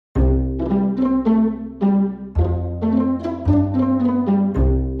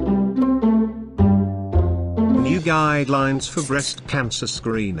guidelines for breast cancer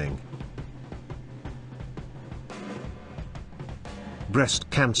screening. Breast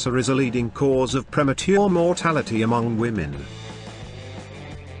cancer is a leading cause of premature mortality among women.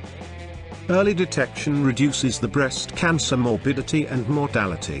 Early detection reduces the breast cancer morbidity and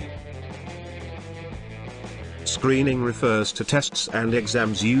mortality. Screening refers to tests and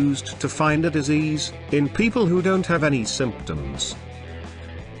exams used to find a disease in people who don't have any symptoms.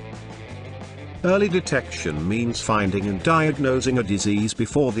 Early detection means finding and diagnosing a disease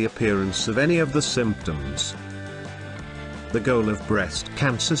before the appearance of any of the symptoms. The goal of breast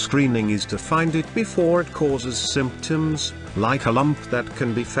cancer screening is to find it before it causes symptoms, like a lump that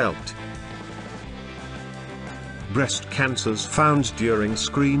can be felt. Breast cancers found during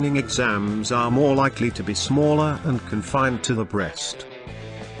screening exams are more likely to be smaller and confined to the breast.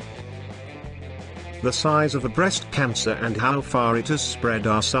 The size of a breast cancer and how far it has spread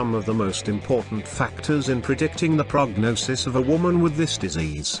are some of the most important factors in predicting the prognosis of a woman with this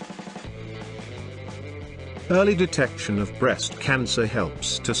disease. Early detection of breast cancer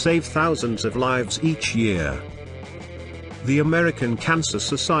helps to save thousands of lives each year. The American Cancer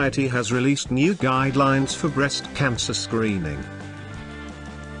Society has released new guidelines for breast cancer screening.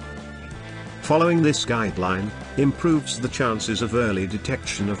 Following this guideline improves the chances of early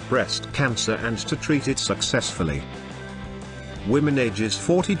detection of breast cancer and to treat it successfully. Women ages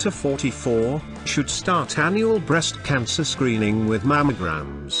 40 to 44 should start annual breast cancer screening with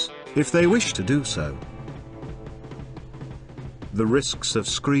mammograms, if they wish to do so. The risks of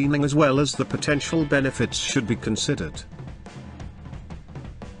screening as well as the potential benefits should be considered.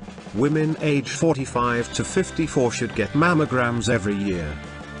 Women age 45 to 54 should get mammograms every year.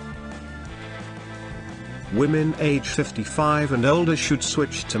 Women age 55 and older should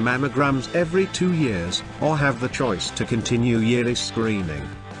switch to mammograms every 2 years, or have the choice to continue yearly screening.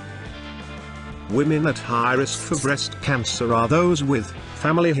 Women at high risk for breast cancer are those with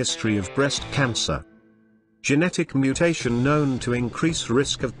family history of breast cancer, genetic mutation known to increase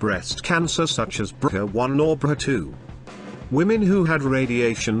risk of breast cancer such as BRCA1 or BRCA2. Women who had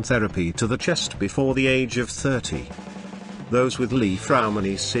radiation therapy to the chest before the age of 30. Those with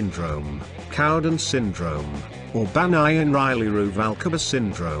Li-Fraumeni syndrome, Cowden syndrome, or Banyan-Riley-Ruvalcaba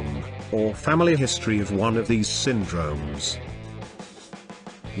syndrome, or family history of one of these syndromes.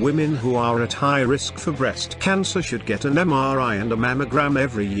 Women who are at high risk for breast cancer should get an MRI and a mammogram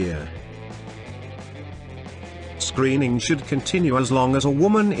every year. Screening should continue as long as a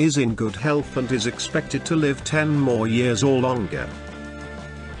woman is in good health and is expected to live 10 more years or longer.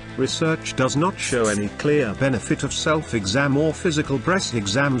 Research does not show any clear benefit of self-exam or physical breast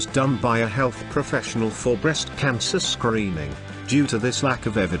exams done by a health professional for breast cancer screening. Due to this lack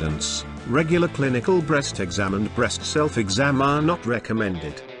of evidence, regular clinical breast exam and breast self-exam are not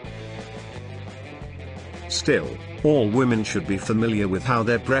recommended. Still, all women should be familiar with how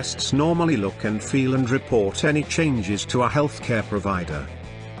their breasts normally look and feel and report any changes to a healthcare provider.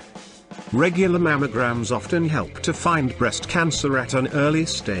 Regular mammograms often help to find breast cancer at an early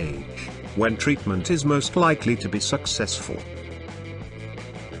stage, when treatment is most likely to be successful.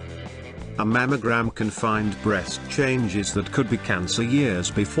 A mammogram can find breast changes that could be cancer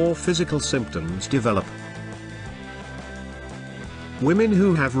years before physical symptoms develop. Women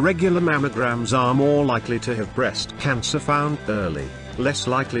who have regular mammograms are more likely to have breast cancer found early, less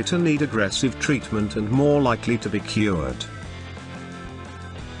likely to need aggressive treatment and more likely to be cured.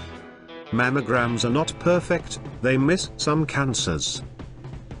 Mammograms are not perfect, they miss some cancers.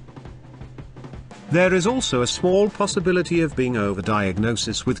 There is also a small possibility of being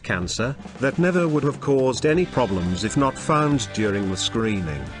overdiagnosis with cancer, that never would have caused any problems if not found during the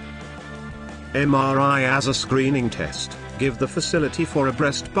screening. MRI as a screening test, give the facility for a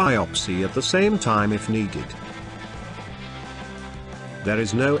breast biopsy at the same time if needed. There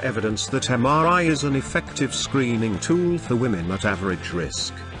is no evidence that MRI is an effective screening tool for women at average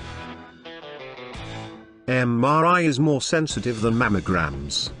risk. MRI is more sensitive than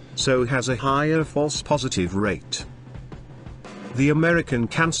mammograms, so has a higher false positive rate. The American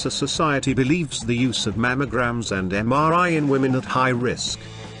Cancer Society believes the use of mammograms and MRI in women at high risk.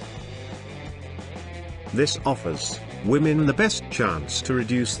 This offers women the best chance to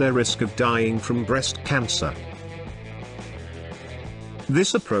reduce their risk of dying from breast cancer.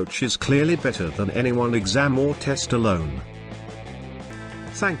 This approach is clearly better than any one exam or test alone.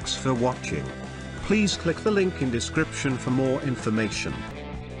 Thanks for watching. Please click the link in description for more information.